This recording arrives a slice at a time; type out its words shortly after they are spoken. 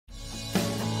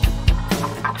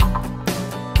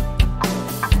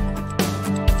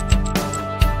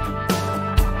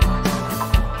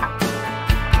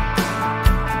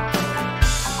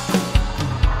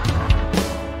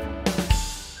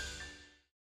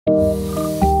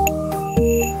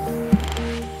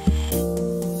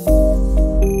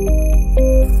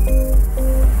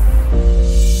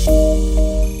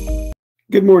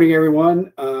Good morning,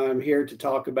 everyone. I'm here to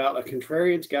talk about a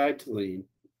contrarian's guide to lean.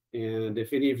 And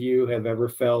if any of you have ever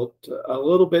felt a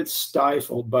little bit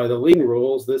stifled by the lean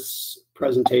rules, this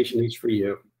presentation is for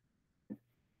you.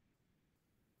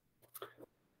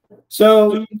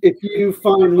 So if you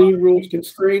find lean rules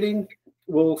constraining,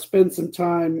 we'll spend some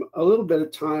time, a little bit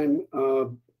of time,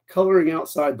 coloring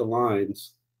outside the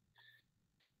lines.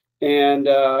 And,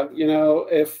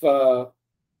 if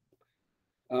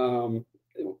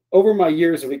over my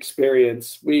years of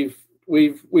experience, we've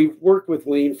worked with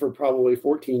lean for probably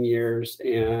 14 years,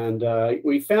 and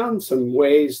we found some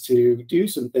ways to do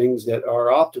some things that are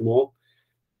optimal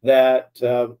that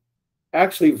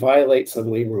actually violate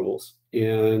some lean rules.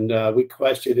 And we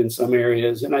questioned in some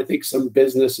areas, and I think some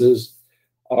businesses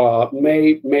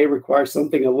may require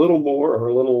something a little more or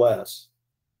a little less.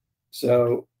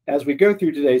 So as we go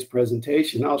through today's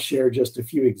presentation, I'll share just a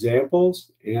few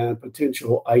examples and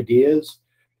potential ideas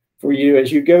for you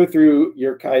as you go through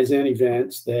your Kaizen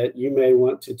events that you may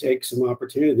want to take some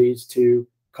opportunities to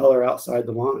color outside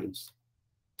the lines.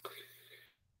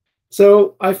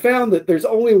 So I found that there's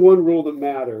only one rule that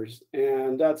matters,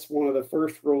 and that's one of the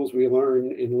first rules we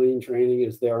learn in lean training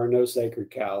is there are no sacred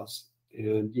cows,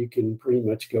 and you can pretty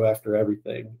much go after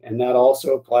everything. And that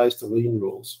also applies to lean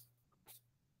rules.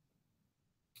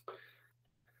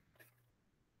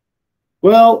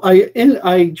 Well,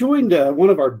 I joined one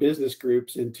of our business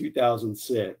groups in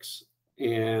 2006,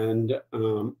 and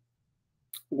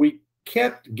we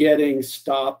kept getting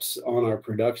stops on our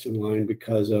production line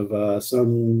because of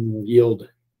some yield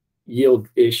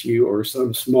issue or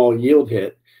some small yield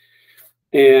hit.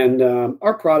 And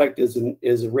our product is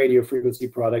a radio frequency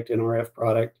product, an RF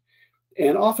product,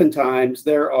 and oftentimes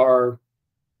there are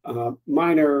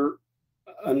minor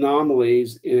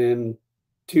anomalies in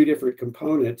two different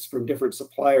components from different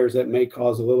suppliers that may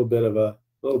cause a little bit of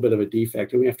a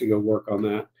defect, and we have to go work on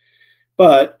that.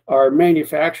 But our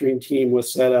manufacturing team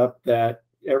was set up that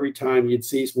every time you'd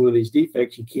see one of these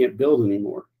defects, you can't build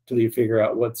anymore until you figure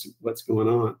out what's going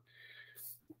on.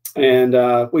 And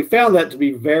we found that to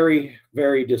be very,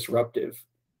 very disruptive.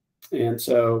 And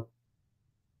so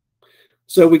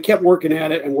we kept working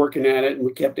at it, and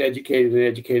we kept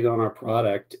educated on our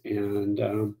product.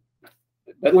 And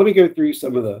but let me go through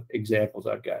some of the examples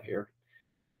I've got here.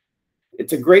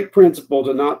 It's a great principle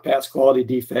to not pass quality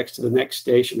defects to the next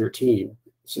station or team.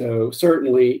 So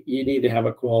certainly you need to have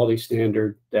a quality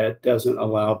standard that doesn't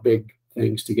allow big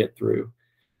things to get through.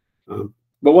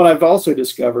 But what I've also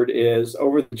discovered is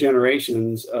over the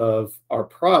generations of our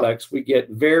products, we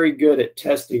get very good at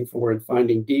testing for and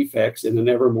finding defects in an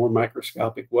ever more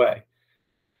microscopic way.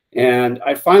 And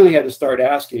I finally had to start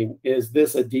asking, is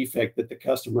this a defect that the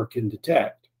customer can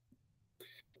detect?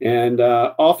 And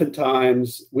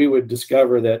oftentimes we would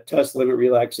discover that test limit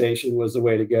relaxation was the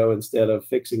way to go instead of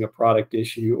fixing a product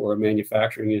issue or a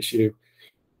manufacturing issue.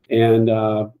 And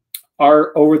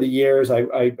over the years,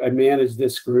 I managed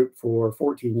this group for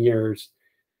 14 years.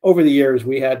 Over the years,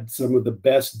 we had some of the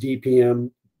best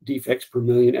DPM, defects per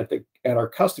million, at our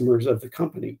customers of the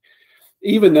company.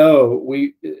 Even though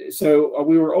we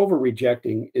were over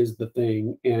rejecting is the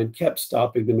thing, and kept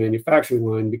stopping the manufacturing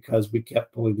line because we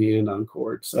kept pulling the Andon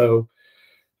cord. So,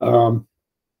 and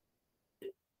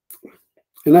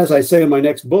as I say in my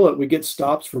next bullet, we get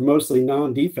stops for mostly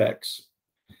non-defects.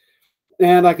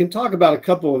 And I can talk about a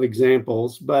couple of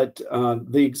examples, but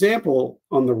the example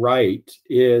on the right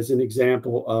is an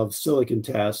example of silicon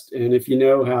test. And if you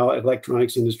know how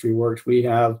electronics industry works, we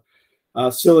have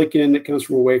silicon that comes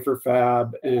from a wafer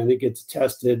fab, and it gets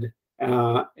tested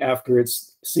after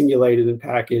it's singulated and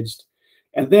packaged.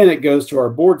 And then it goes to our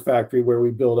board factory where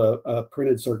we build a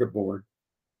printed circuit board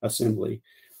assembly.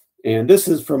 And this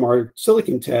is from our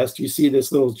silicon test. You see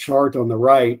this little chart on the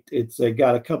right. It's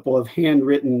got a couple of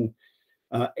handwritten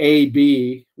A,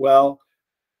 B. Well,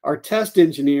 our test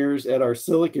engineers at our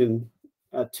silicon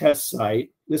test site,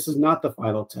 this is not the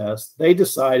final test. They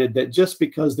decided that just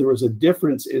because there was a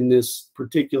difference in this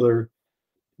particular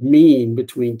mean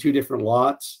between two different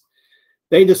lots,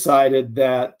 they decided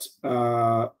that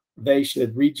they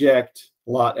should reject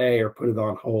lot A or put it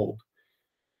on hold.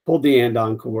 Pulled the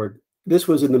Andon cord. This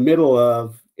was in the middle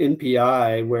of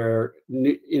NPI, where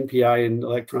NPI in the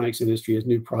electronics industry is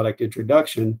new product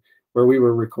introduction, where we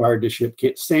were required to ship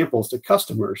samples to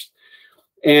customers.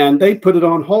 And they put it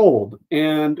on hold,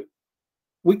 and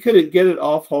we couldn't get it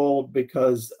off hold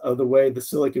because of the way the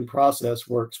silicon process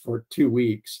works for 2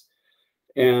 weeks.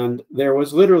 And there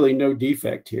was literally no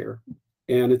defect here.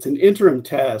 And it's an interim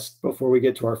test before we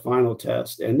get to our final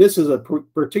test. And this is a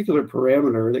particular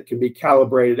parameter that can be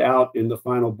calibrated out in the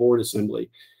final board assembly.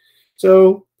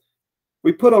 So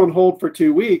we put on hold for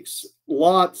 2 weeks,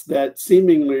 lots that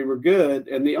seemingly were good,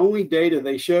 and the only data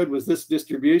they showed was this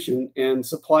distribution and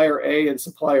supplier A and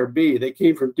supplier B. They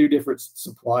came from two different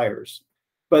suppliers.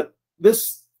 But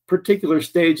this particular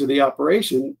stage of the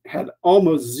operation had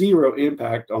almost zero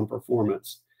impact on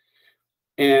performance.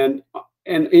 And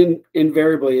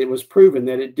invariably, it was proven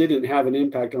that it didn't have an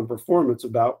impact on performance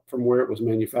from where it was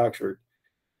manufactured.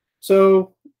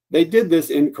 So they did this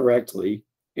incorrectly,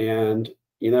 and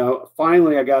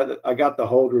finally I got the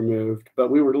hold removed,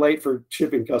 but we were late for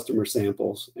shipping customer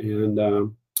samples, and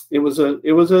it was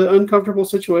an uncomfortable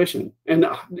situation and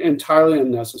entirely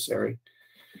unnecessary.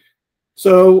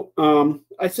 So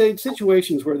I say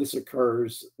situations where this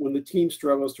occurs when the team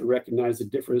struggles to recognize the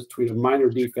difference between a minor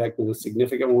defect and a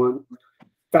significant one.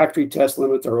 Factory test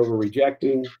limits are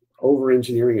over-rejecting,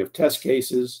 over-engineering of test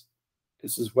cases.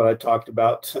 This is what I talked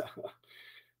about,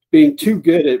 being too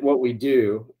good at what we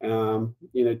do,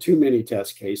 too many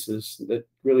test cases that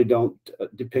really don't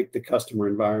depict the customer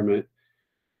environment.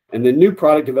 And the new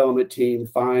product development team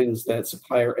finds that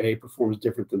supplier A performs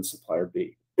different than supplier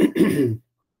B.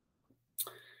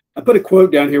 I put a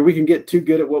quote down here: "We can get too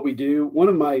good at what we do." One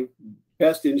of my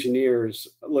best engineers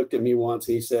looked at me once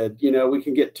and he said, "We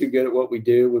can get too good at what we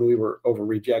do," when we were over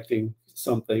rejecting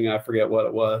something. I forget what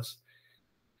it was.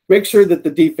 Make sure that the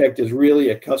defect is really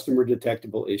a customer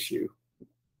detectable issue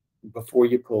before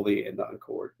you pull the Andon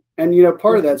cord. And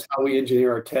part of that's how we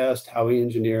engineer our test, how we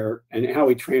engineer, and how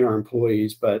we train our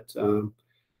employees. But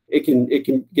it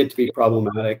can get to be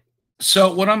problematic.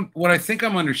 So what I think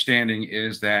I'm understanding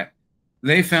is that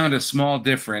they found a small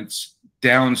difference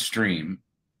downstream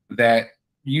that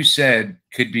you said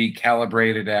could be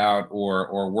calibrated out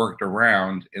or worked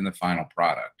around in the final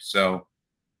product. So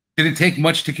did it take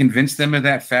much to convince them of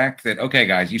that fact that, okay,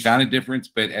 guys, you found a difference,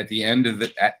 but at the end of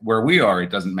where we are, it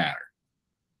doesn't matter?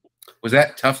 Was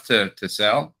that tough to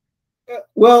sell?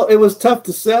 Well, it was tough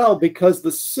to sell because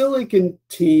the silicon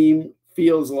team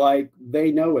feels like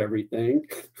they know everything.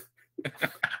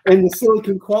 And the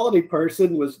silicon quality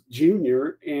person was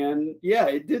junior, and yeah,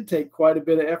 it did take quite a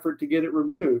bit of effort to get it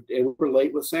removed, and we're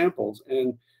late with samples.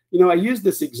 And I used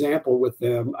this example with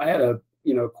them. I had a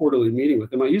quarterly meeting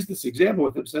with them. I used this example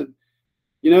with them, said,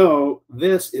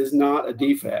 this is not a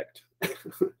defect.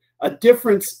 a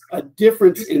difference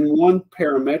in one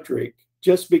parametric,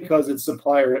 just because it's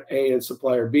supplier A and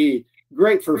supplier B,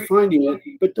 great for finding it,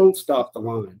 but don't stop the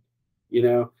line.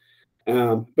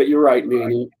 But you're right,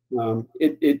 Manny.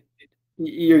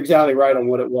 You're exactly right on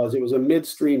what it was. It was a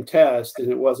midstream test,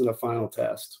 and it wasn't a final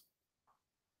test.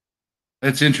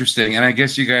 That's interesting. And I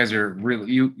guess you guys are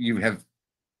really, you have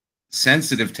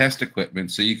sensitive test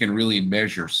equipment, so you can really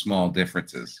measure small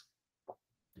differences.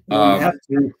 Well,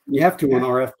 you have to on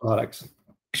RF products.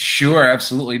 Sure,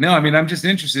 absolutely. No, I mean, I'm just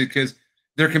interested because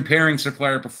they're comparing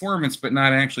supplier performance, but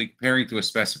not actually comparing to a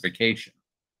specification.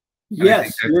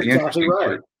 Yes, you're exactly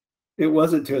right. It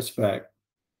wasn't to a spec.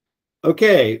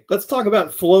 Okay, let's talk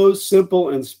about flows,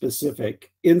 simple and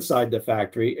specific, inside the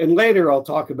factory. And later I'll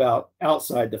talk about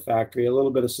outside the factory, a little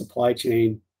bit of supply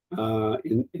chain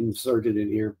inserted in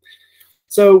here.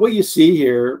 So what you see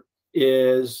here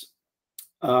is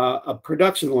a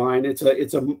production line. It's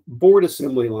a board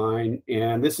assembly line,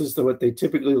 and this is what they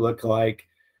typically look like.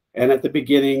 And at the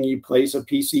beginning, you place a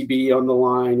PCB on the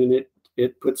line, and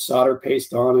it puts solder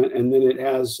paste on it, and then it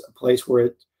has a place where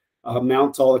it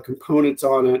mounts all the components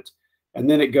on it. And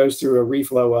then it goes through a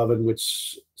reflow oven,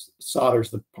 which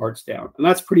solders the parts down. And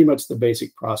that's pretty much the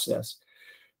basic process.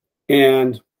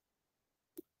 And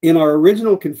in our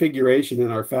original configuration in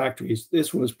our factories,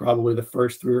 this was probably the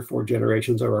first 3 or 4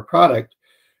 generations of our product.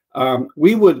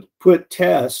 We would put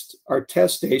our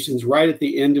test stations right at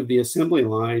the end of the assembly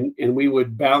line, and we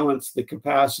would balance the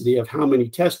capacity of how many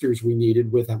testers we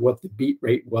needed with what the beat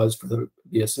rate was for the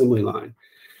assembly line.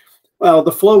 Well,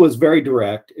 the flow was very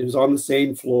direct. It was on the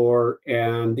same floor,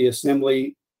 and the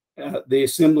assembly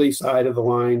side of the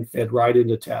line fed right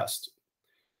into test.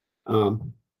 So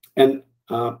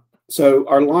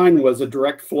our line was a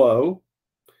direct flow,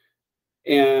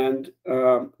 and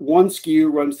one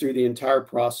SKU runs through the entire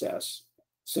process.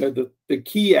 So the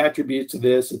key attributes of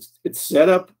this, it's set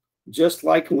up just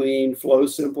like lean, flow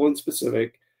simple and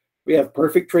specific. We have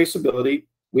perfect traceability.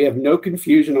 We have no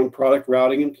confusion on product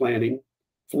routing and planning.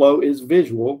 Flow is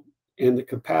visual, and the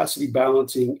capacity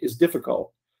balancing is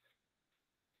difficult.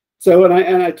 So,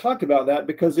 and I talked about that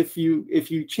because if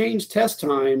you change test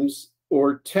times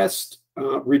or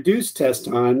reduce test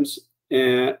times,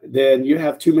 then you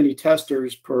have too many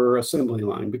testers per assembly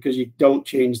line because you don't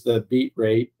change the beat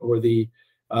rate or the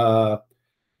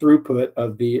throughput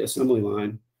of the assembly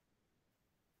line.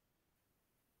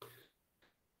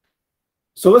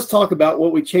 So let's talk about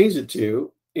what we changed it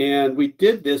to. And we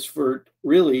did this for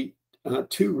really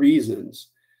two reasons.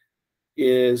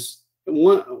 Is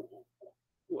one,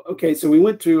 okay, so we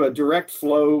went to a direct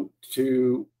flow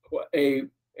to a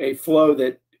flow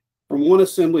that from one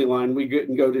assembly line, we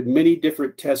can go to many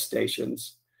different test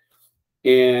stations.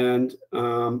 And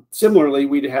similarly,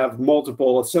 we'd have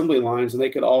multiple assembly lines, and they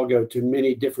could all go to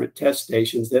many different test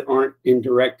stations that aren't in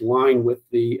direct line with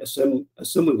the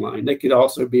assembly line. They could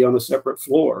also be on a separate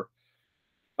floor.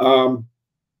 And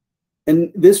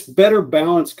this better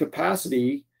balanced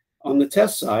capacity on the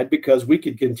test side, because we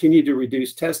could continue to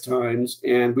reduce test times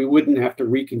and we wouldn't have to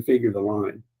reconfigure the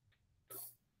line.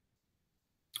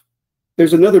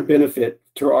 There's another benefit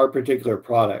to our particular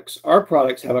products. Our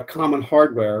products have a common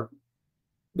hardware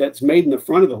that's made in the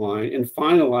front of the line and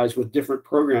finalized with different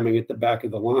programming at the back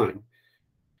of the line.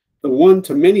 The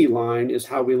one-to-many line is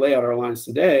how we lay out our lines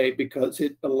today, because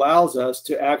it allows us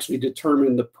to actually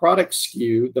determine the product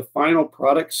SKU, the final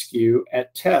product SKU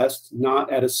at test,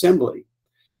 not at assembly.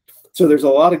 So there's a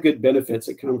lot of good benefits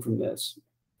that come from this.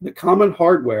 The common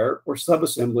hardware or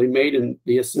subassembly made in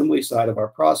the assembly side of our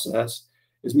process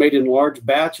is made in large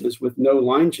batches with no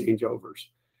line changeovers.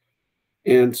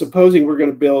 And supposing we're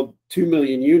going to build 2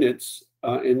 million units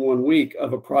in 1 week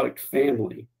of a product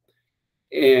family,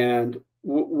 and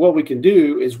what we can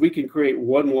do is we can create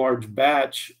one large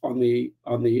batch on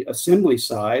the assembly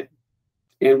side,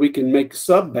 and we can make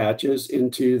sub batches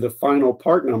into the final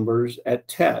part numbers at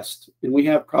test. And we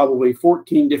have probably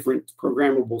 14 different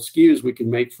programmable SKUs we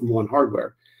can make from one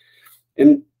hardware.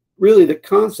 And really the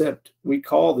concept we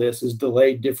call this is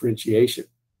delayed differentiation.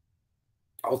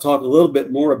 I'll talk a little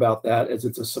bit more about that, as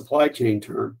it's a supply chain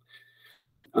term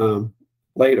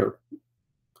later.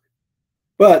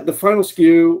 But the final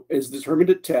SKU is determined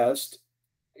at test,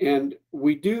 and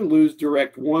we do lose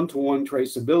direct one-to-one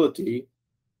traceability.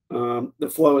 The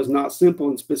flow is not simple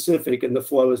and specific, and the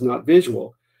flow is not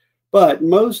visual. But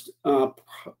most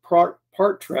part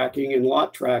tracking and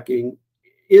lot tracking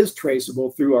is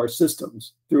traceable through our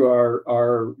systems, through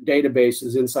our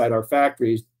databases inside our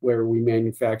factories, where we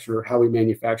manufacture, how we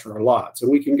manufacture our lots. And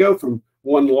we can go from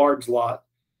one large lot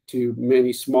to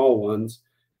many small ones,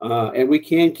 and we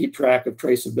can keep track of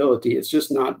traceability. It's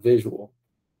just not visual.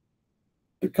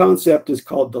 The concept is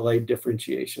called delayed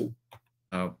differentiation.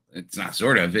 Oh, it's not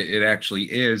sort of. It actually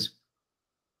is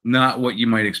not what you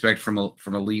might expect from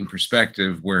a lean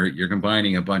perspective, where you're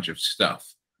combining a bunch of stuff.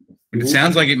 And it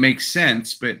sounds like it makes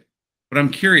sense, but I'm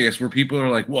curious, where people are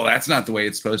like, well, that's not the way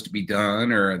it's supposed to be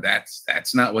done, or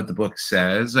that's not what the book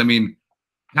says. I mean,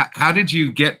 how did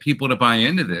you get people to buy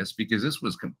into this? Because this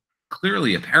was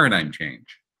clearly a paradigm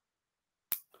change.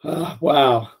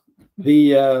 Wow.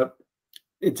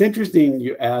 It's interesting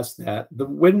you asked that.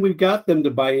 When we got them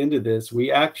to buy into this,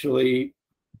 we actually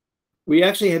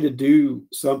had to do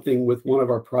something with one of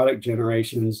our product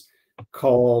generations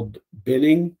called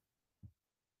binning.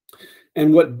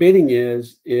 And what binning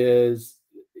is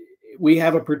we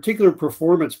have a particular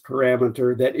performance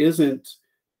parameter that isn't,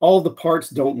 all the parts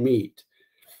don't meet,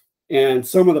 and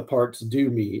some of the parts do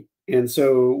meet. And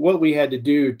so what we had to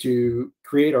do to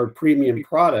create our premium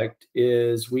product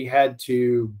is we had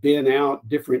to bin out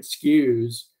different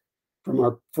SKUs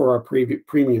for our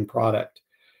premium product.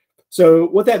 So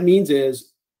what that means is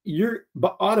you're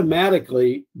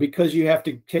automatically, because you have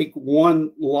to take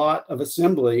one lot of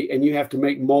assembly and you have to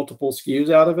make multiple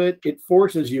SKUs out of it, it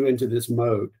forces you into this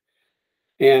mode.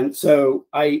 And so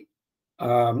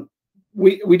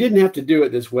we didn't have to do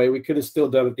it this way. We could have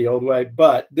still done it the old way,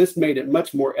 but this made it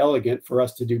much more elegant for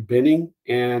us to do binning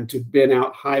and to bin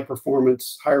out higher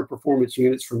performance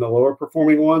units from the lower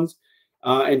performing ones,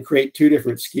 and create two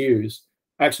different SKUs,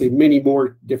 actually many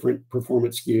more different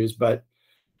performance SKUs. But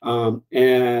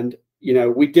and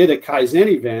we did a Kaizen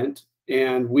event,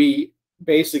 and we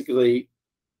basically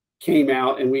came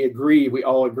out and we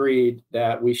all agreed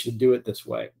that we should do it this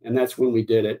way. And that's when we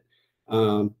did it.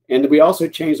 And we also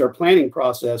changed our planning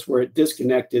process, where it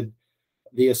disconnected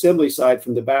the assembly side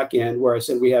from the back end, where I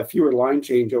said we have fewer line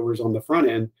changeovers on the front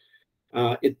end.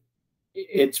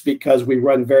 It's because we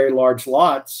run very large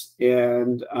lots,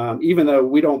 and even though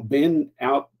we don't bin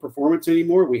out performance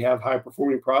anymore, we have high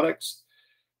performing products.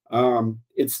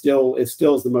 It still is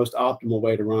the most optimal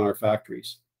way to run our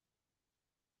factories.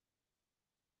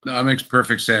 No, that makes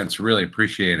perfect sense. Really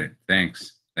appreciate it.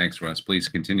 Thanks, Russ. Please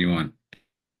continue on.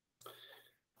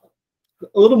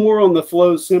 A little more on the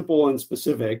flow, simple and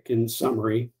specific. In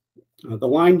summary, the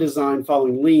line design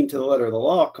following lean to the letter of the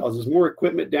law causes more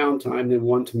equipment downtime than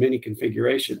one-to-many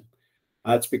configuration.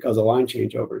 That's because of line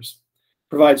changeovers.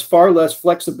 provides far less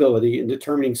flexibility in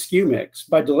determining SKU mix.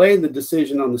 By delaying the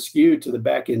decision on the SKU to the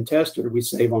back-end tester, we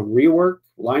save on rework,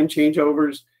 line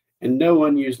changeovers, and no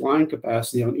unused line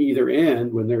capacity on either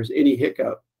end when there's any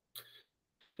hiccup.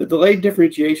 The delayed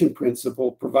differentiation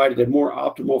principle provided a more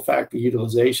optimal factory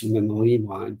utilization than the lean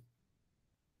line.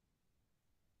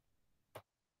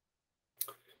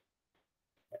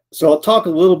 So I'll talk a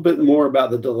little bit more about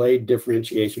the delayed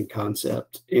differentiation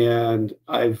concept. And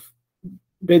I've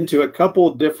been to a couple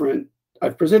of different,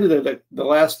 I've presented at the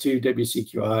last two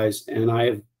WCQIs, and I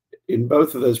have, in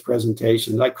both of those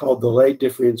presentations, I called delayed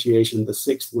differentiation the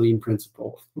sixth lean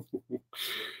principle.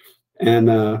 And,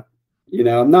 you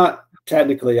know, I'm not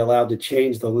technically allowed to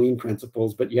change the lean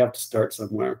principles, but you have to start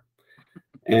somewhere.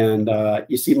 And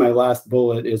you see my last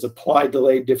bullet is apply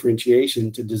delayed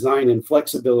differentiation to design and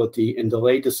flexibility and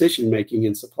delay decision-making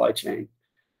in supply chain.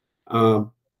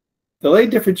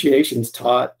 Delayed differentiation is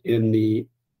taught in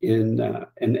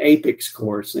an APICS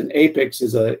course, and APICS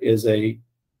is a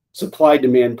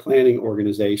supply-demand planning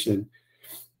organization,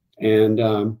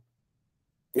 and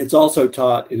it's also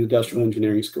taught in industrial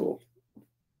engineering school.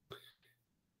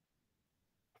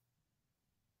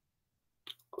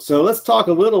 So let's talk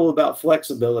a little about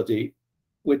flexibility,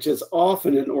 which is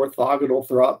often an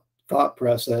orthogonal thought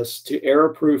process to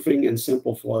error-proofing and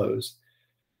simple flows.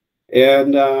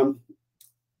 And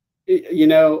you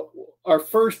know, our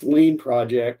first lean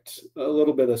project, a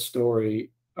little bit of story,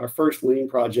 our first lean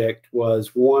project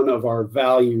was one of our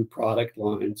value product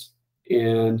lines.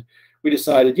 And we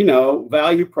decided, you know,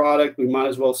 value product, we might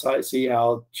as well see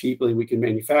how cheaply we can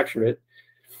manufacture it.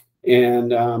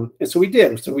 And so we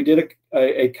did. So we did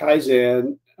a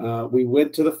Kaizen. We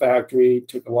went to the factory,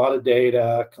 took a lot of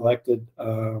data, collected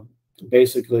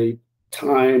basically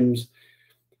times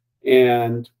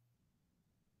and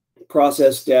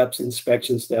process steps,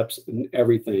 inspection steps, and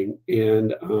everything.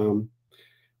 And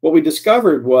what we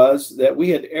discovered was that we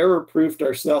had error-proofed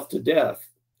ourselves to death.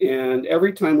 And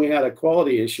every time we had a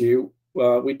quality issue,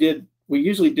 we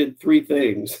usually did three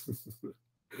things.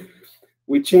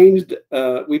 We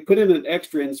put in an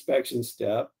extra inspection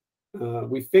step.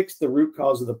 We fixed the root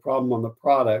cause of the problem on the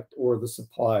product or the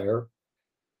supplier.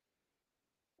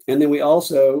 And then we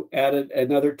also added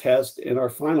another test in our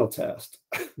final test.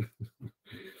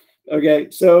 Okay,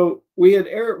 so we had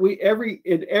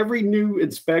every new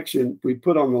inspection we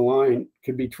put on the line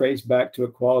could be traced back to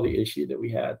a quality issue that we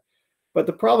had. But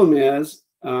the problem is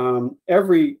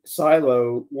every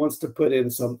silo wants to put in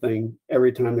something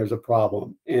every time there's a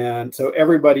problem. And so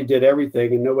everybody did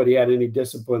everything and nobody had any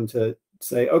discipline to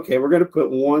say, okay, we're going to put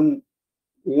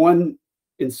one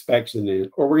inspection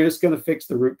in, or we're just going to fix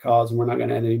the root cause and we're not going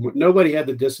to add any more. Nobody had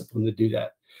the discipline to do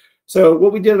that. So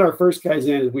what we did in our first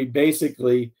Kaizen is we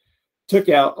basically took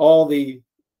out all the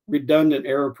redundant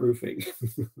error proofing.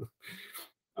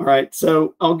 All right,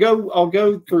 so I'll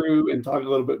go through and talk a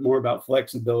little bit more about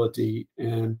flexibility.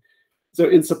 And so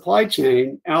in supply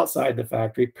chain outside the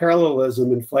factory,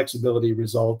 parallelism and flexibility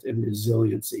result in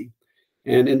resiliency.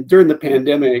 And during the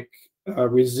pandemic,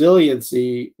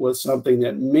 resiliency was something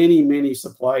that many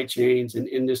supply chains and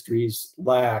industries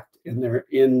lacked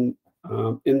in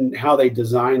how they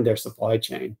designed their supply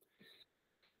chain.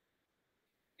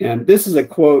 And this is a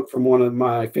quote from one of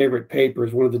my favorite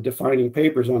papers, one of the defining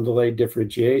papers on delayed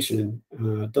differentiation.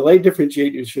 Delayed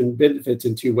differentiation benefits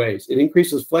in two ways. It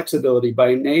increases flexibility by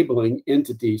enabling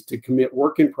entities to commit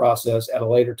work in process at a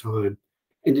later time,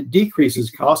 and it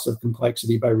decreases cost of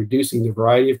complexity by reducing the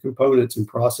variety of components and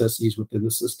processes within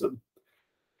the system.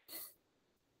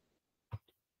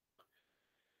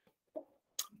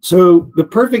 So the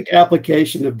perfect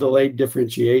application of delayed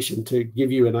differentiation, to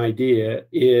give you an idea,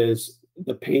 is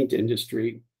the paint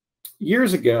industry.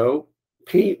 Years ago,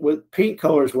 paint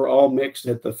colors were all mixed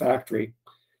at the factory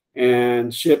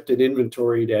and shipped and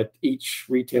inventoried at each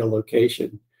retail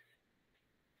location.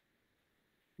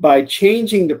 By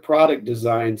changing the product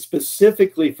design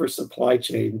specifically for supply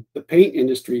chain, the paint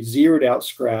industry zeroed out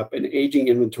scrap and aging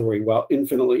inventory while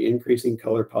infinitely increasing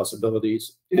color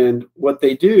possibilities. And what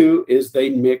they do is they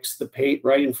mix the paint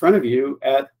right in front of you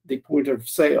at the point of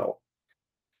sale.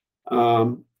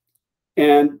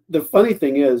 And the funny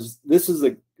thing is, this is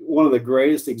one of the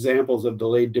greatest examples of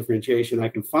delayed differentiation I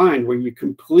can find, where you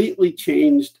completely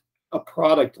changed a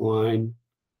product line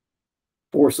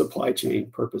for supply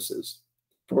chain purposes,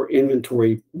 for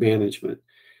inventory management.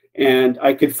 And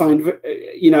I could find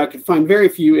very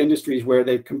few industries where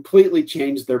they've completely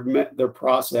changed their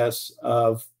process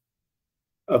of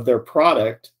their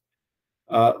product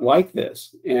like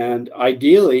this. And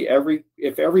ideally,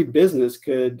 if every business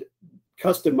could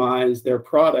customize their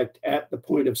product at the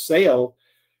point of sale,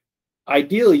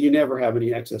 ideally, you never have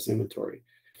any excess inventory.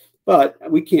 But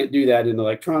we can't do that in the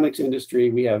electronics industry.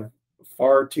 We have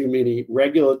far too many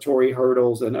regulatory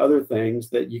hurdles and other things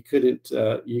that you couldn't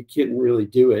really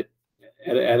do it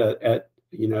at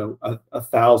you know,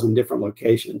 1,000 different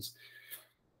locations.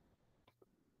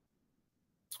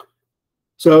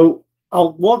 So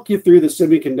I'll walk you through the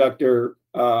semiconductor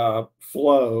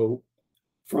flow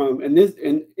from, and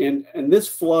this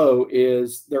flow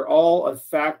is, they're all a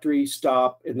factory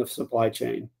stop in the supply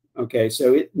chain. Okay,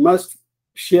 so it must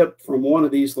ship from one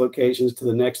of these locations to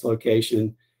the next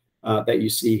location that you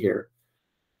see here.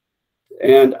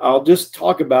 And I'll just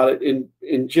talk about it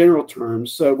in general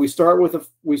terms. So we start with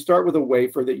a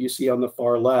wafer that you see on the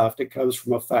far left. It comes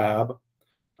from a fab.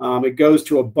 It goes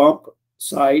to a bump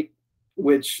site,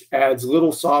 which adds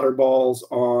little solder balls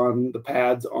on the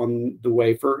pads on the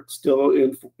wafer, still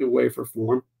in wafer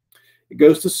form. It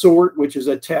goes to sort, which is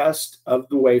a test of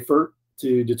the wafer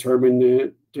to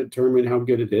determine how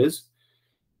good it is.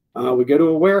 We go to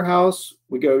a warehouse.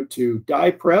 We go to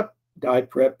die prep. Die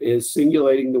prep is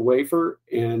singulating the wafer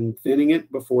and thinning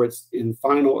it before it's in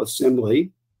final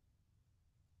assembly.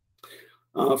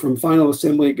 From final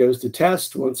assembly, it goes to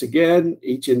test once again,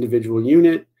 each individual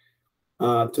unit,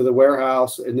 to the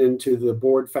warehouse, and then to the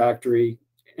board factory,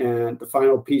 and the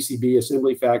final PCB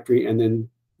assembly factory, and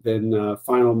then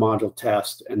final module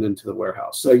test, and then to the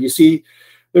warehouse. So you see,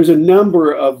 there's a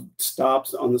number of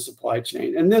stops on the supply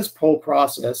chain, and this whole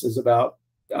process is about,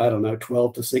 I don't know,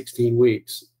 12 to 16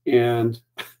 weeks. And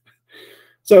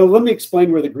so let me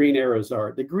explain where the green arrows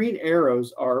are. The green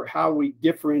arrows are how we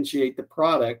differentiate the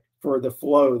product for the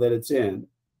flow that it's in.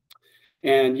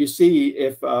 And you see,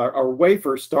 if our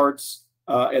wafer starts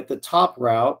at the top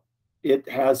route, it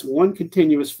has one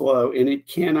continuous flow, and it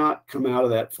cannot come out of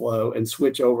that flow and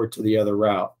switch over to the other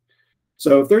route.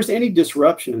 So if there's any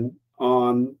disruption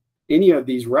on any of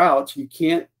these routes,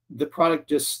 the product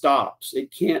just stops.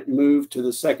 It can't move to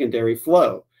the secondary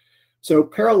flow. So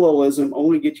parallelism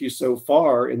only gets you so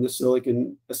far in the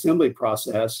silicon assembly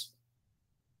process.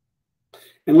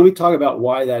 And let me talk about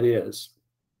why that is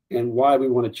and why we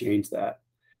want to change that.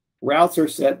 Routes are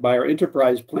set by our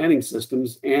enterprise planning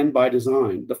systems and by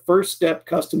design. The first step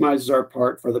customizes our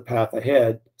part for the path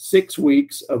ahead. 6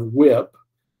 weeks of WIP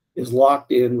is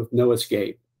locked in with no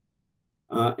escape.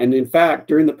 And in fact,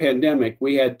 during the pandemic,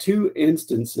 we had 2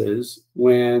 instances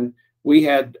when we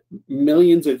had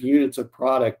millions of units of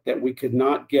product that we could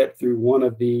not get through one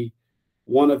of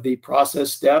the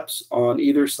process steps on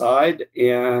either side,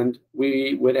 and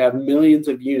we would have millions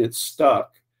of units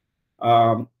stuck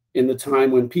in the time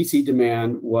when PC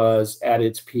demand was at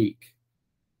its peak.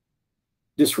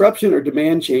 Disruption or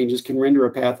demand changes can render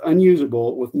a path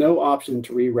unusable with no option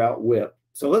to reroute WIP.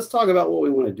 So let's talk about what we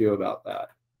want to do about that.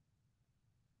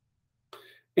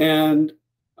 And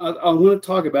I want to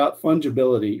talk about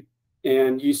fungibility.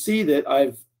 And you see that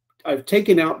I've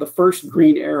taken out the first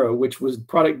green arrow, which was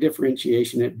product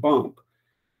differentiation at bump.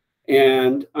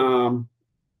 And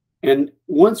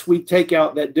once we take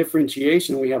out that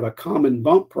differentiation, we have a common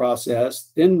bump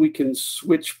process, then we can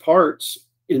switch parts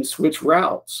and switch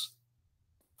routes.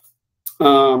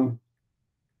 And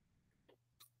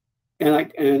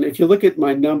if you look at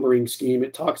my numbering scheme,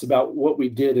 it talks about what we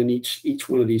did in each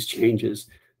one of these changes.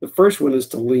 The first one is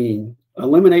to lean.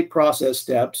 Eliminate process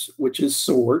steps, which is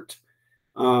sort,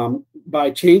 by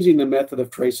changing the method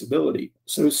of traceability.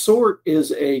 So sort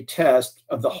is a test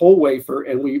of the whole wafer,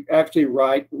 and we actually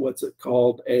write what's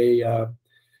called a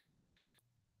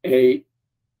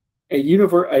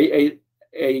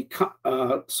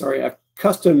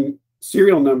custom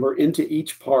serial number into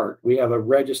each part. We have a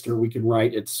register we can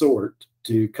write at sort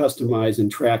to customize and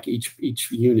track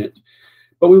each unit.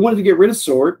 But we wanted to get rid of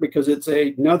sort because it's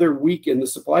another week in the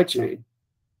supply chain.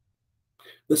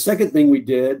 The second thing we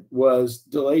did was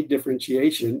delay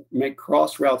differentiation, make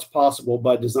cross routes possible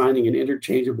by designing an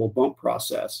interchangeable bump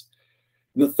process.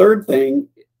 And the third thing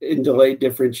in delayed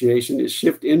differentiation is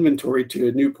shift inventory to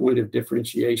a new point of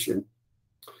differentiation.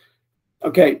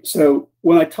 Okay, so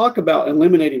when I talk about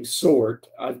eliminating sort,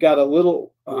 I've got a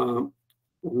little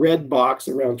red box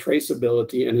around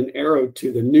traceability and an arrow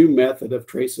to the new method of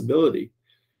traceability.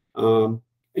 And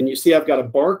you see I've got a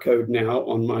barcode now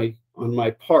on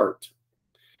my part.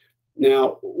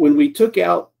 Now, when we took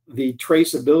out the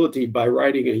traceability by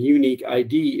writing a unique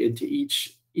ID into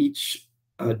each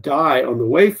die on the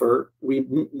wafer, we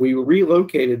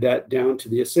relocated that down to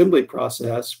the assembly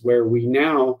process, where we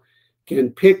now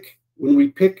can pick, when we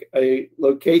pick a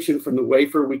location from the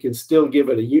wafer, we can still give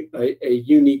it a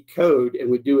unique code, and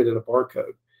we do it in a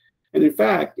barcode. And in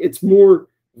fact, it's more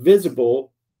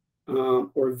visible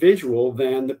or visual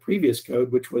than the previous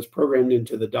code, which was programmed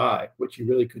into the die, which you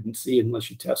really couldn't see unless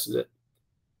you tested it.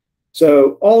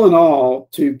 So all in all,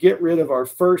 to get rid of our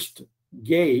first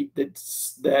gate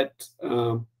that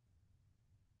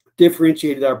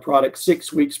differentiated our product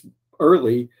 6 weeks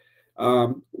early,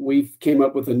 we came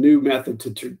up with a new method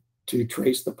to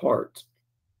trace the parts.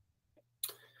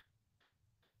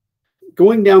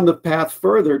 Going down the path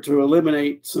further to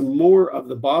eliminate some more of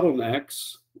the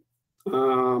bottlenecks,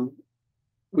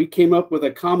 we came up with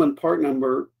a common part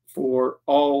number for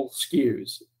all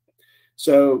SKUs.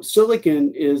 So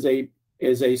silicon is a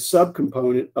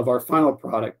subcomponent of our final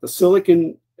product. The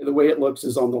silicon, the way it looks,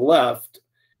 is on the left,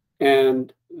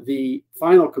 and the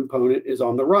final component is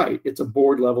on the right. It's a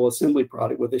board level assembly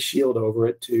product with a shield over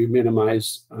it to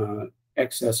minimize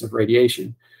excess of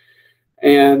radiation.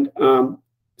 And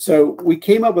so we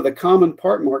came up with a common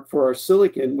part mark for our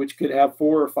silicon, which could have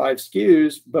 4 or 5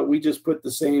 SKUs, but we just put the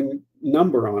same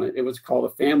number on it. It was called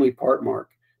a family part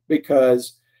mark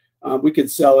because we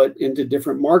could sell it into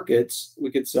different markets.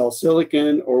 We could sell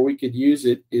silicon, or we could use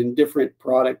it in different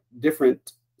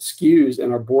SKUs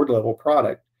in our board level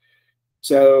product.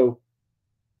 So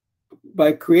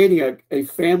by creating a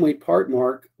family part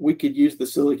mark, we could use the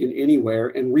silicon anywhere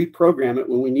and reprogram it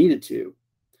when we needed to.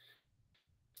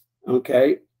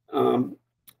 Okay.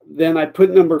 Then I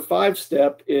put number 5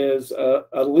 step is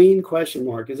a lean question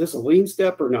mark. Is this a lean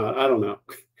step or not? I don't know.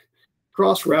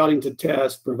 Cross-routing to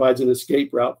test provides an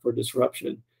escape route for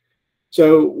disruption.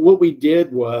 So what we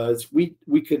did was we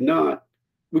could not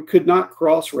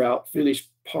cross-route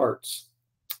finished parts.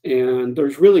 And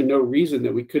there's really no reason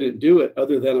that we couldn't do it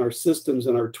other than our systems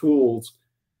and our tools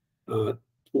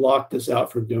locked us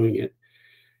out from doing it.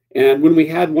 And when we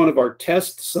had one of our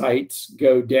test sites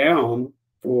go down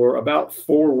for about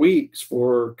 4 weeks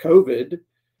for COVID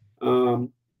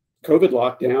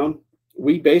lockdown,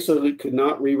 we basically could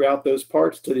not reroute those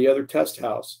parts to the other test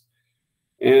house.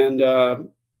 And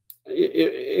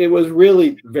it was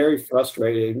really very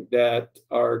frustrating that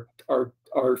our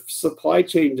supply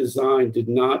chain design did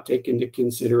not take into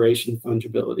consideration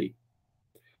fungibility.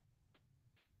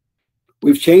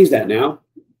 We've changed that now.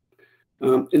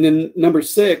 And then number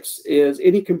 6 is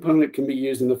any component can be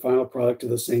used in the final product of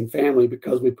the same family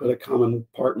because we put a common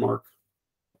part mark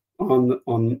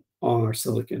on our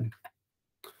silicon.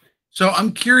 So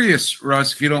I'm curious,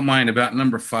 Russ, if you don't mind, about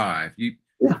number 5. You're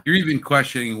even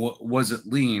questioning, was it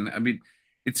lean? I mean,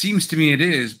 it seems to me it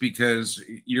is because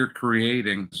you're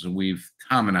creating, so we've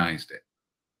commonized it.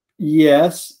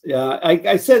 Yes.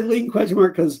 I said lean question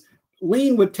mark because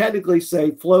lean would technically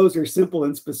say flows are simple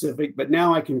and specific, but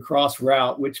now I can cross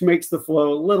route, which makes the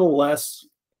flow a little less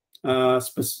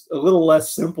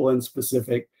simple and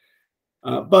specific,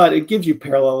 but it gives you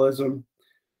parallelism.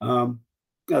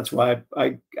 That's why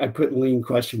I put lean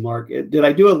question mark. Did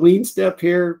I do a lean step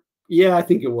here? Yeah, I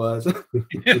think it was. Well,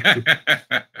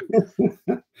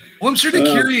 I'm sort of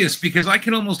curious because I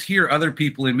can almost hear other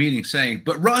people in meetings saying,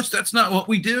 "But Russ, that's not what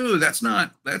we do. That's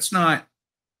not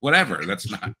whatever. That's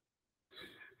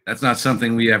not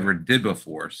something we ever did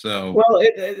before." So, well,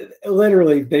 it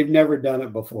literally, they've never done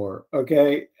it before.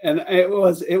 Okay, and it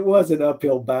was an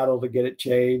uphill battle to get it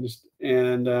changed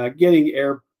and getting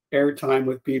airtime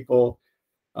with people.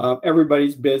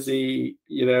 Everybody's busy.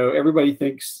 Everybody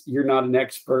thinks you're not an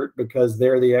expert because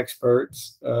they're the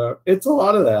experts. It's a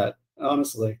lot of that,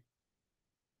 honestly.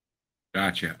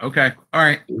 Gotcha. Okay. All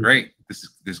right. Great. This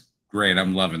is great.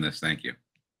 I'm loving this. Thank you.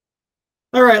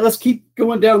 All right, let's keep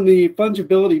going down the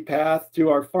fungibility path to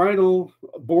our final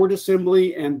board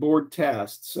assembly and board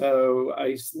test. So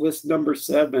I list number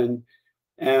 7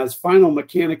 as final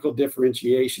mechanical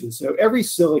differentiation. So every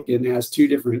silicon has 2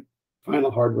 different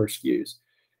final hardware SKUs.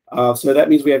 So that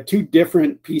means we have 2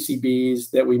 different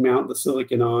PCBs that we mount the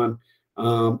silicon on.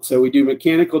 So we do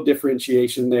mechanical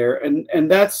differentiation there, and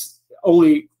that's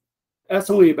only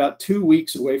about 2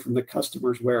 weeks away from the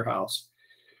customer's warehouse.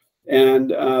 And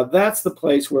that's the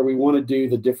place where we want to do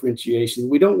the differentiation.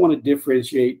 We don't want to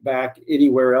differentiate back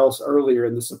anywhere else earlier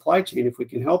in the supply chain if we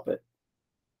can help it.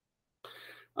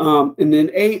 And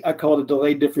then 8, I call it a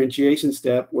delayed differentiation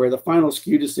step, where the final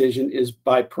SKU decision is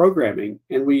by programming.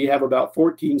 And we have about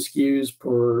 14 SKUs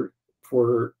per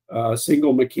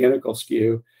single mechanical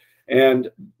SKU.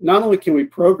 And not only can we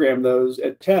program those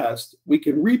at test, we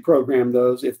can reprogram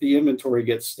those if the inventory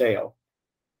gets stale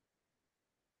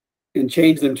and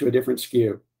change them to a different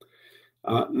SKU.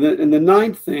 And the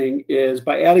 9th thing is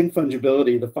by adding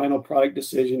fungibility, the final product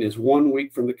decision is 1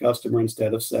 week from the customer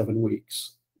instead of 7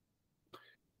 weeks.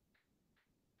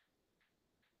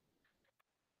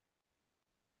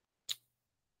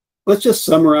 Let's just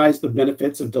summarize the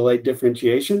benefits of delayed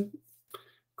differentiation.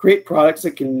 create products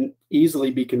that can easily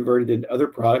be converted into other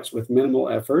products with minimal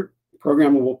effort.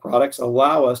 Programmable products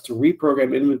allow us to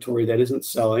reprogram inventory that isn't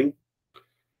selling.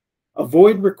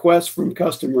 Avoid requests from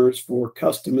customers for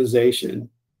customization.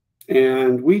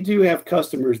 And we do have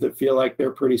customers that feel like they're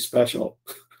pretty special.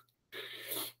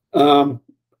 But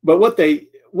what they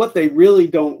really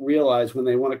don't realize when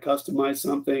they want to customize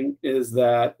something is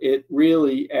that it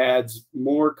really adds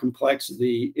more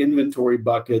complexity, inventory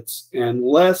buckets, and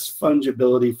less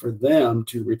fungibility for them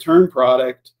to return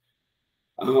product,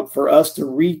 for us to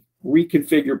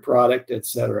reconfigure product,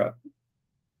 etc.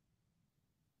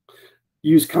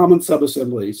 Use common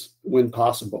subassemblies when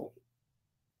possible.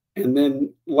 And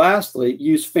then lastly,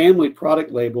 use family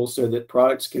product labels so that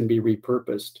products can be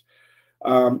repurposed.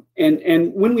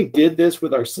 And when we did this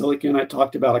with our silicon, I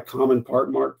talked about a common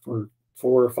part mark for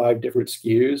 4 or 5 different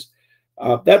SKUs.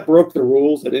 That broke the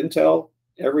rules at Intel.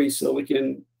 Every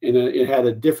silicon it had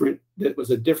a different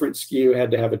SKU had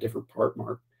to have a different part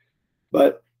mark.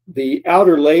 But the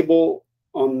outer label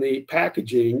on the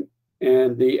packaging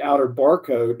and the outer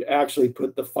barcode actually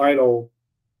put the final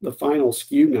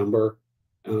SKU number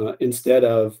instead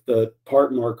of the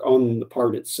part mark on the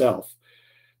part itself.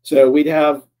 So we'd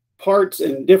have parts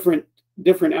in different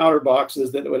outer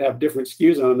boxes that would have different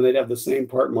SKUs on them, and they'd have the same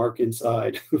part mark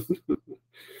inside.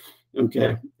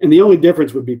 Okay, and the only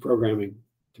difference would be programming,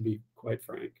 to be quite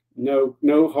frank. No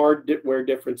hardware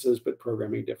differences, but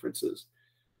programming differences.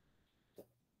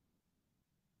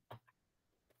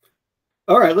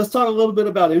 All right, let's talk a little bit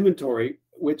about inventory,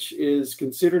 which is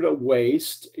considered a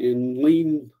waste in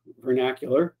lean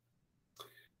vernacular.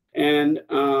 And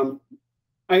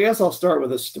I guess I'll start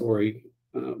with a story.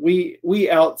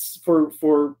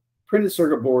 For printed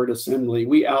circuit board assembly,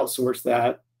 we outsource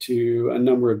that to a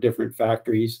number of different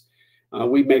factories.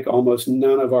 We make almost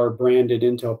none of our branded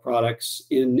Intel products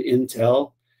in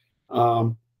Intel.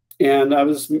 And I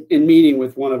was in meeting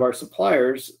with one of our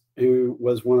suppliers who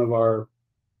was one of our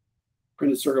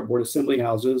printed circuit board assembly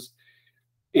houses.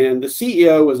 And the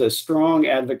CEO was a strong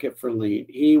advocate for lean.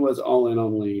 He was all in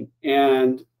on lean.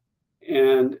 And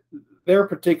their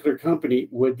particular company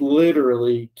would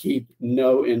literally keep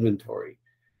no inventory.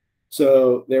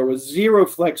 So there was zero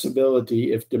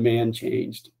flexibility if demand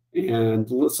changed. And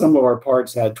some of our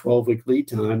parts had 12-week lead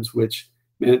times, which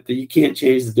meant that you can't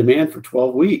change the demand for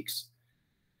 12 weeks.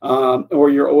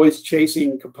 Or you're always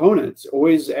chasing components,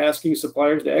 always asking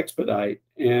suppliers to expedite.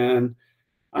 And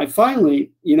I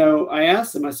finally, I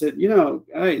asked them, I said,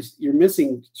 guys, you're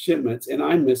missing shipments and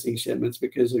I'm missing shipments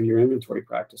because of your inventory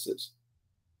practices,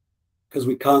 because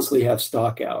we constantly have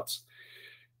stockouts.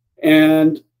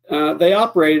 And they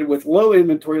operated with low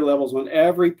inventory levels on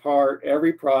every part,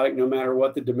 every product, no matter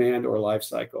what the demand or life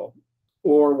cycle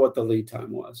or what the lead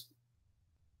time was.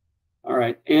 All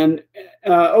right. And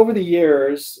over the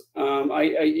years,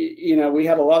 we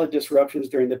had a lot of disruptions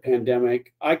during the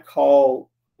pandemic. I call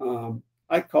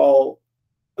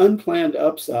unplanned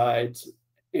upsides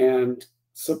and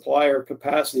supplier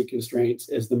capacity constraints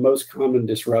as the most common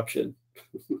disruption.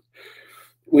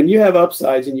 When you have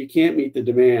upsides and you can't meet the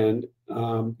demand,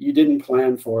 you didn't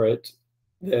plan for it,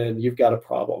 then you've got a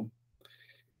problem.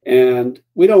 And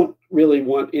we don't really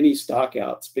want any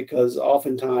stockouts, because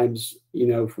oftentimes,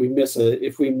 if we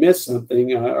miss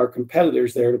something, our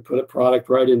competitor's there to put a product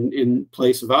right in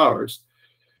place of ours.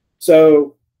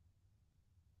 So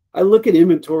I look at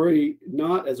inventory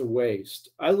not as a waste.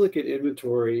 I look at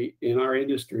inventory in our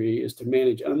industry as to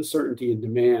manage uncertainty in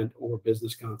demand or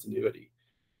business continuity.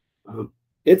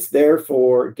 It's there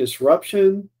for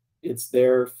disruption. It's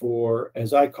there for,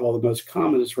 as I call the most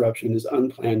common disruption, is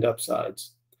unplanned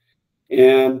upsides.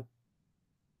 And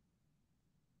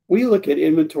we look at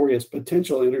inventory as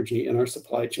potential energy in our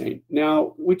supply chain.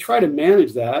 Now, we try to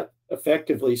manage that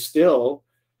effectively still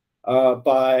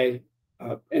by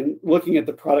looking at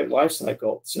the product life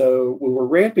cycle. So when we're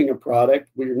ramping a product,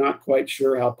 we're not quite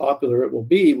sure how popular it will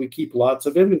be. We keep lots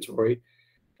of inventory.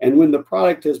 And when the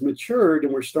product has matured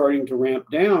and we're starting to ramp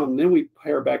down, then we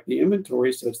pare back the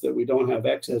inventory such that we don't have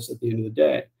excess at the end of the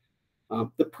day.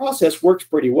 The process works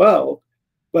pretty well,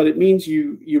 but it means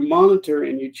you monitor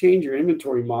and you change your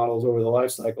inventory models over the life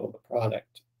cycle of the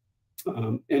product.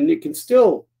 And it can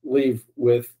still leave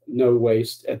with no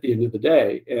waste at the end of the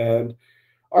day. And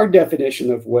our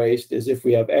definition of waste is if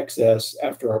we have excess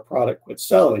after our product quits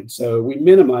selling. So we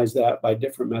minimize that by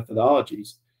different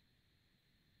methodologies.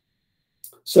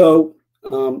 So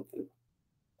I'm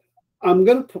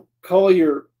going to call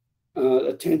your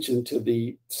attention to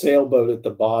the sailboat at the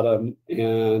bottom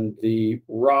and the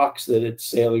rocks that it's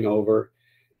sailing over.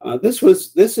 This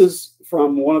is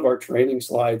from one of our training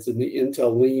slides in the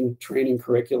Intel Lean training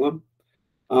curriculum.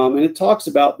 And it talks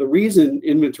about the reason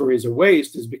inventory is a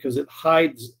waste is because it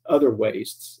hides other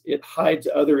wastes. It hides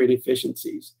other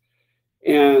inefficiencies.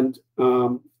 And,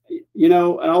 you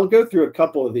know, and I'll go through a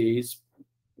couple of these,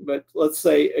 but let's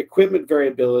say equipment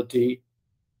variability,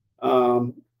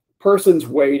 persons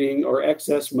waiting or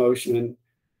excess motion,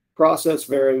 process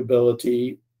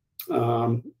variability.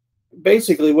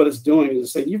 Basically what it's doing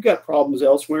is saying you've got problems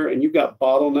elsewhere and you've got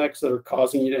bottlenecks that are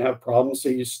causing you to have problems. So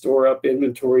you store up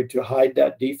inventory to hide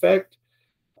that defect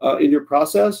in your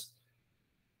process.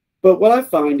 But what I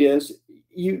find is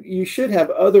you should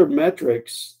have other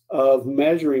metrics of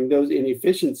measuring those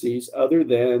inefficiencies other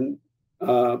than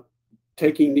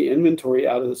taking the inventory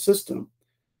out of the system.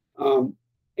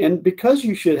 And because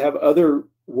you should have other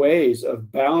ways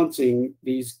of balancing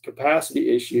these capacity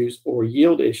issues or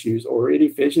yield issues or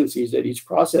inefficiencies at each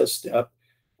process step,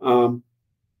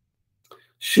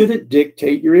 shouldn't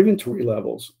dictate your inventory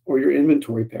levels or your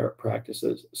inventory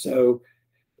practices. So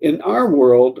in our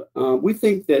world, we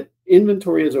think that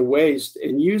inventory is a waste,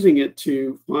 and using it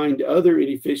to find other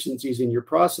inefficiencies in your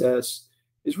process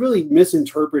is really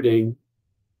misinterpreting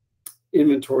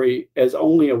inventory as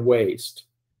only a waste.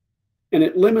 And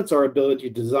it limits our ability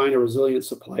to design a resilient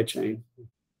supply chain.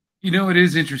 You know, it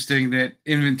is interesting that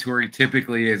inventory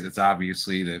typically is, it's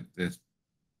obviously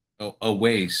a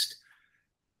waste,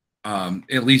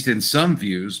 at least in some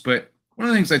views. But one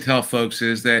of the things I tell folks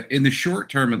is that in the short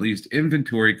term, at least,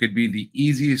 inventory could be the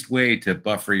easiest way to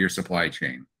buffer your supply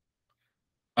chain.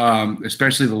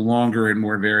 Especially the longer and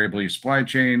more variable your supply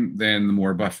chain, then the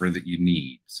more buffer that you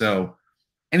need. So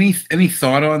any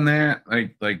thought on that?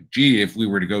 Like, gee, if we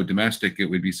were to go domestic, it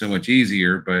would be so much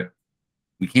easier, but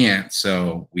we can't,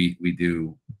 so we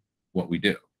do what we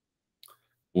do.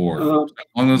 Or along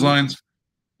those lines.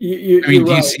 I mean,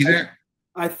 do you see that?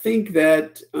 I think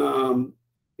that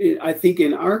I think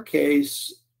in our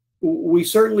case, we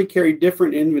certainly carry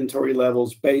different inventory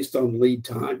levels based on lead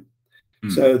time.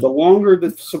 So the longer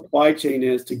the supply chain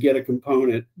is to get a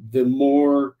component, the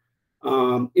more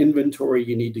inventory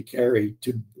you need to carry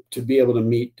to be able to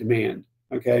meet demand.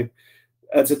 Okay,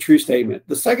 that's a true statement.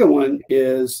 The second one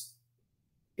is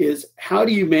how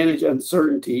do you manage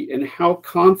uncertainty and how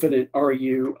confident are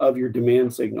you of your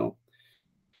demand signal?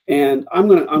 And I'm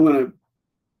gonna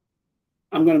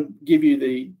give you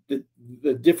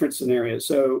the different scenarios.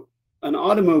 So an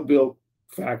automobile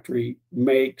factory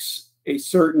makes a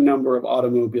certain number of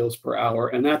automobiles per hour,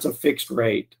 and that's a fixed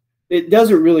rate. It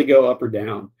doesn't really go up or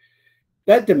down.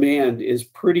 That demand is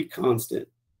pretty constant.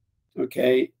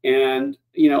 Okay. And,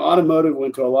 you know, automotive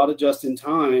went to a lot of just in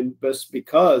time just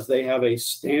because they have a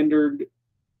standard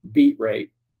beat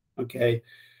rate. Okay.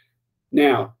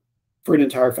 Now, for an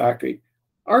entire factory,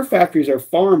 our factories are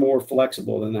far more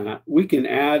flexible than that. We can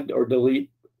add or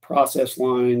delete process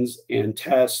lines and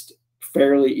test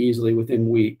fairly easily within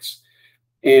weeks.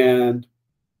 And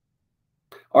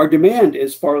our demand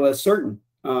is far less certain.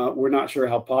 We're not sure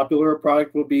how popular a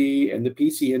product will be, and the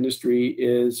PC industry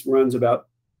runs about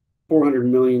 400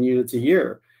 million units a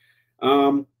year.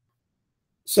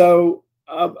 So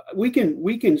we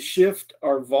can shift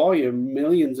our volume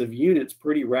millions of units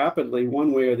pretty rapidly,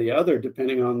 one way or the other,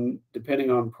 depending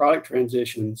on product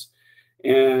transitions,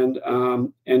 and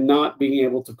not being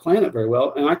able to plan it very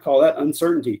well. And I call that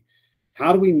uncertainty.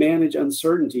 How do we manage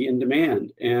uncertainty in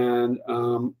demand? And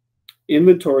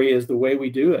inventory is the way we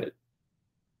do it,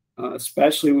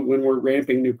 especially when we're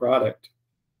ramping new product.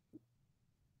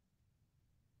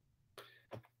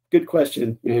 Good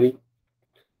question, Manny.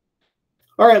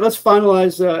 All right, let's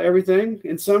finalize everything.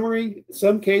 In summary,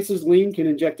 some cases, lean can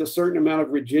inject a certain amount of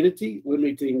rigidity,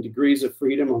 limiting degrees of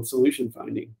freedom on solution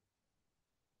finding.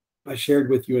 I shared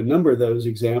with you a number of those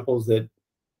examples that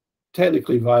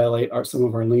technically violate some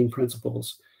of our lean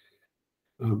principles.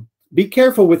 Be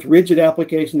careful with rigid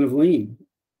application of lean.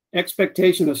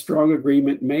 Expectation of strong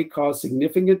agreement may cause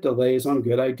significant delays on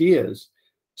good ideas.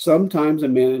 Sometimes a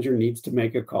manager needs to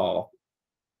make a call.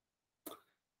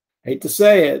 Hate to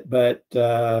say it, but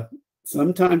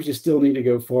sometimes you still need to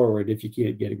go forward if you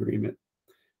can't get agreement.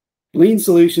 Lean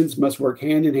solutions must work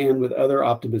hand in hand with other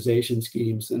optimization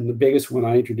schemes, and the biggest one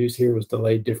I introduced here was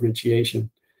delayed differentiation.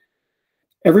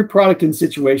 Every product and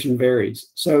situation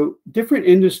varies, so different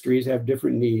industries have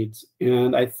different needs,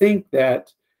 and I think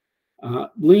that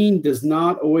lean does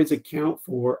not always account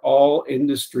for all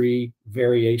industry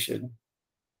variation.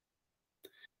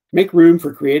 Make room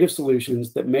for creative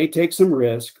solutions that may take some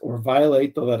risk or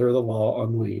violate the letter of the law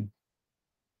on lean.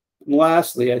 And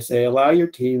lastly, I say allow your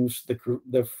teams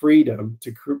the freedom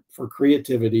for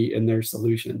creativity in their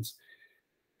solutions.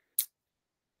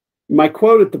 My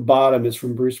quote at the bottom is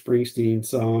from Bruce Springsteen's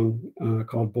song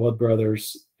called Blood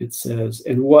Brothers. It says,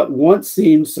 and what once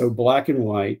seemed so black and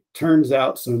white turns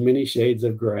out so many shades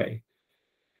of gray.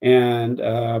 And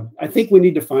I think we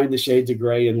need to find the shades of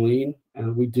gray in lean.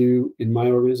 We do in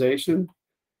my organization.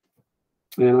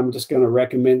 And I'm just going to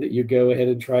recommend that you go ahead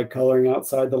and try coloring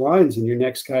outside the lines in your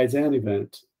next Kaizen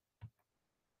event.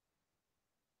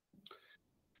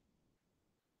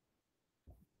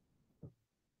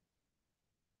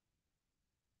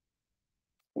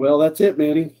 Well, that's it,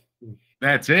 Manny.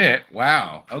 That's it.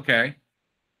 Wow. Okay.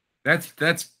 That's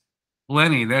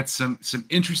plenty. That's some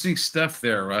interesting stuff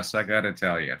there, Russ. I got to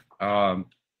tell you.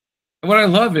 What I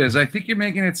love is I think you're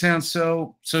making it sound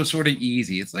so sort of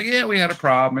easy. It's like, yeah, we had a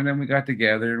problem and then we got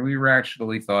together and we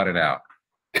rationally thought it out.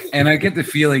 And I get the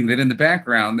feeling that in the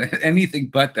background, anything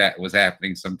but that was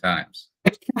happening sometimes.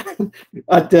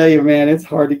 I tell you, man, it's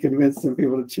hard to convince some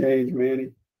people to change,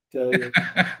 Manny. I tell you.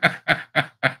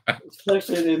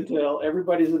 Especially in Intel,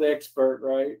 everybody's an expert,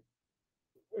 right?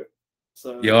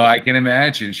 So, yo, I can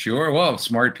imagine. Sure. Well,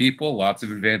 smart people, lots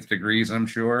of advanced degrees, I'm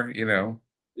sure, you know.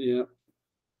 Yeah.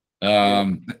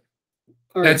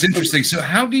 That's interesting. So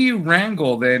how do you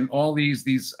wrangle then all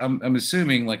these I'm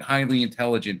assuming like highly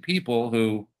intelligent people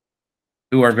who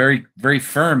are very, very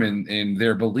firm in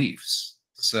their beliefs?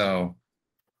 So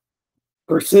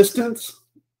persistence.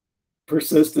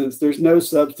 There's no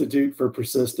substitute for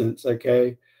persistence.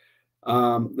 Okay.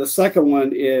 The second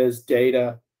one is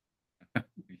data.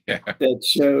 Yeah. That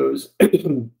shows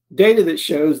data that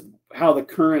shows how the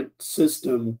current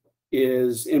system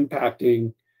is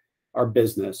impacting our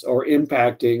business or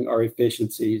impacting our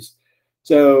efficiencies.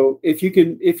 So if you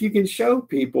can show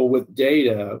people with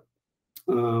data,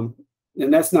 and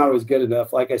that's not always good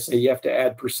enough. Like I say, you have to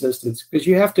add persistence because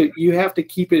you have to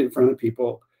keep it in front of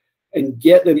people and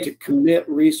get them to commit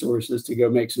resources to go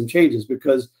make some changes.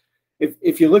 Because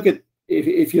if you look at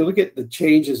the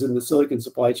changes in the silicon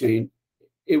supply chain,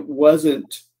 it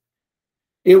wasn't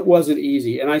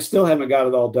easy, and I still haven't got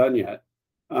it all done yet.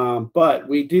 But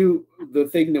the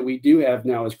thing that we do have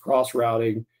now is cross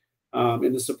routing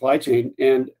in the supply chain,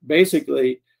 and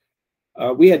basically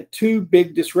we had two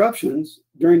big disruptions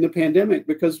during the pandemic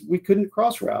because we couldn't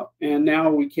cross route, and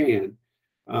now we can.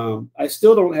 I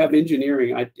still don't have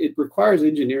engineering. It requires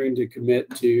engineering to commit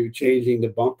to changing the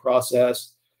bump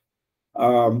process.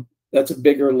 That's a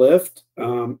bigger lift.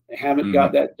 Haven't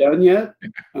got that done yet.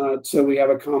 So we have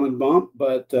a common bump,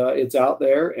 but it's out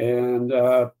there and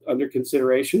under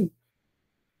consideration.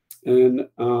 And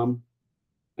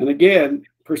again,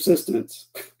 persistence.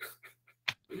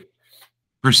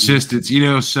 Persistence, you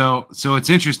know, so it's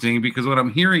interesting because what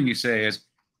I'm hearing you say is,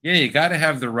 yeah, you got to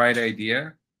have the right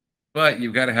idea, but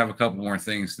you've got to have a couple more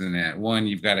things than that. One,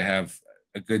 you've got to have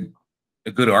a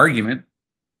good argument.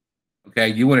 Okay,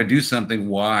 you want to do something.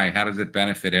 Why? How does it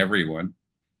benefit everyone?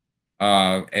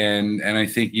 And I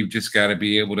think you've just got to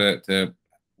be able to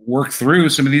work through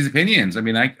some of these opinions. I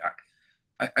mean,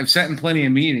 I've sat in plenty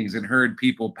of meetings and heard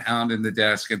people pounding the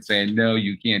desk and saying, "No,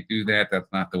 you can't do that.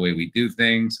 That's not the way we do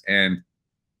things." And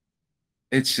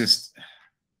it's just,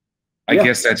 I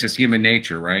guess that's just human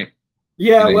nature, right?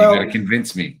 Yeah. You well, got to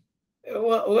convince me.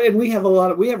 Well, and we have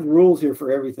rules here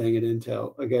for everything at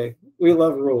Intel. Okay, we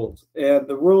love rules, and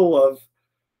the rule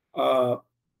of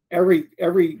every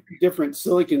different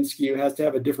silicon SKU has to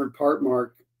have a different part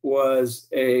mark was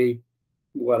a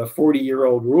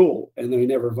 40-year-old rule, and they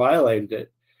never violated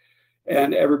it.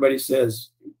 And everybody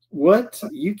says, "What?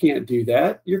 You can't do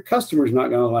that. Your customer's not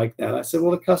going to like that." I said,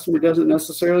 "Well, the customer doesn't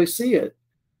necessarily see it,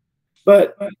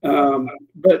 but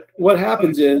what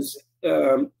happens is."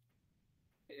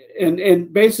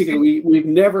 And basically, we've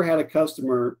never had a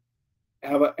customer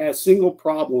have a single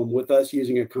problem with us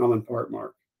using a common part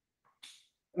mark.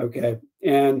 Okay,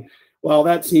 and while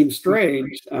that seems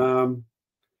strange,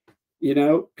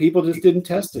 people just didn't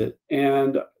test it,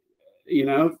 and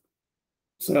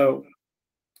so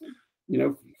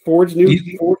forge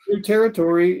new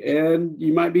territory, and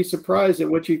you might be surprised at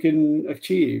what you can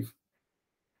achieve.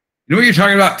 You know what you're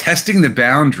talking about? Testing the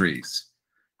boundaries.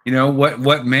 You know,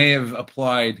 what may have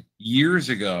applied years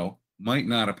ago might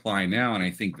not apply now. And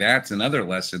I think that's another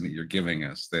lesson that you're giving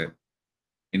us, that,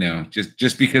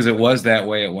 just because it was that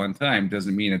way at one time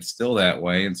doesn't mean it's still that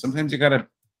way. And sometimes you got to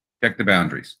check the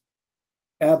boundaries.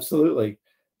 Absolutely.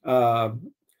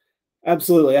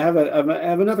 Absolutely. I have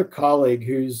another colleague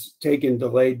who's taken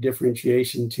delayed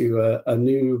differentiation to a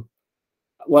new,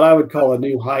 what I would call a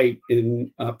new height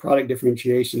in product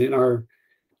differentiation in our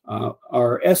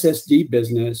SSD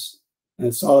business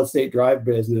and solid state drive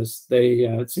business.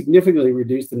 They significantly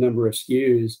reduced the number of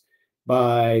SKUs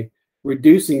by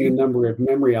reducing the number of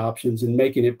memory options and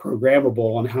making it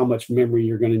programmable on how much memory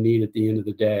you're going to need at the end of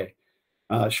the day.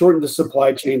 shortened the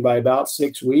supply chain by about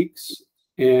 6 weeks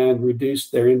and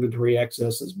reduced their inventory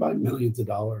excesses by millions of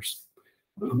dollars.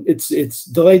 It's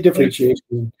delayed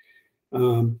differentiation.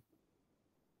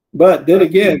 But then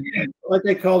again, like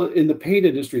they call it in the paint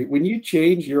industry, when you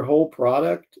change your whole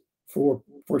product for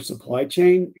supply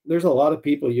chain, there's a lot of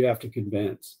people you have to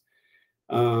convince.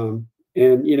 And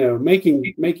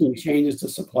making changes to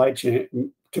supply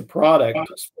chain to product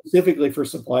specifically for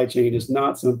supply chain is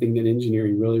not something that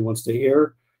engineering really wants to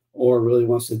hear or really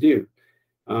wants to do.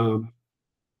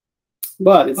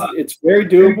 But it's very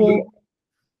doable.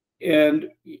 And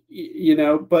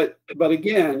but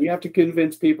again, you have to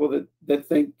convince people that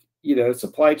think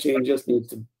supply chain just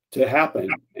needs to happen,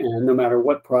 and no matter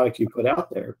what product you put out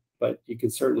there, but you can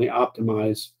certainly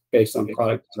optimize based on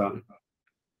product design.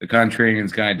 The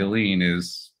Contrarian's Guide to Lean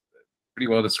is pretty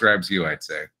well describes you, I'd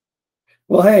say.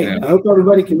 Well, hey, I hope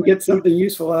everybody can get something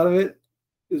useful out of it.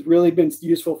 It's really been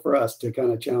useful for us to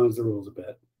kind of challenge the rules a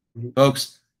bit.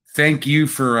 Folks, thank you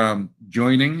for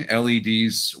joining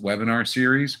LED's webinar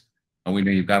series. We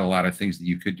know you've got a lot of things that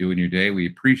you could do in your day. We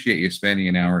appreciate you spending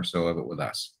an hour or so of it with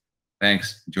us.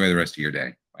 Thanks. Enjoy the rest of your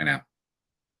day. Bye now.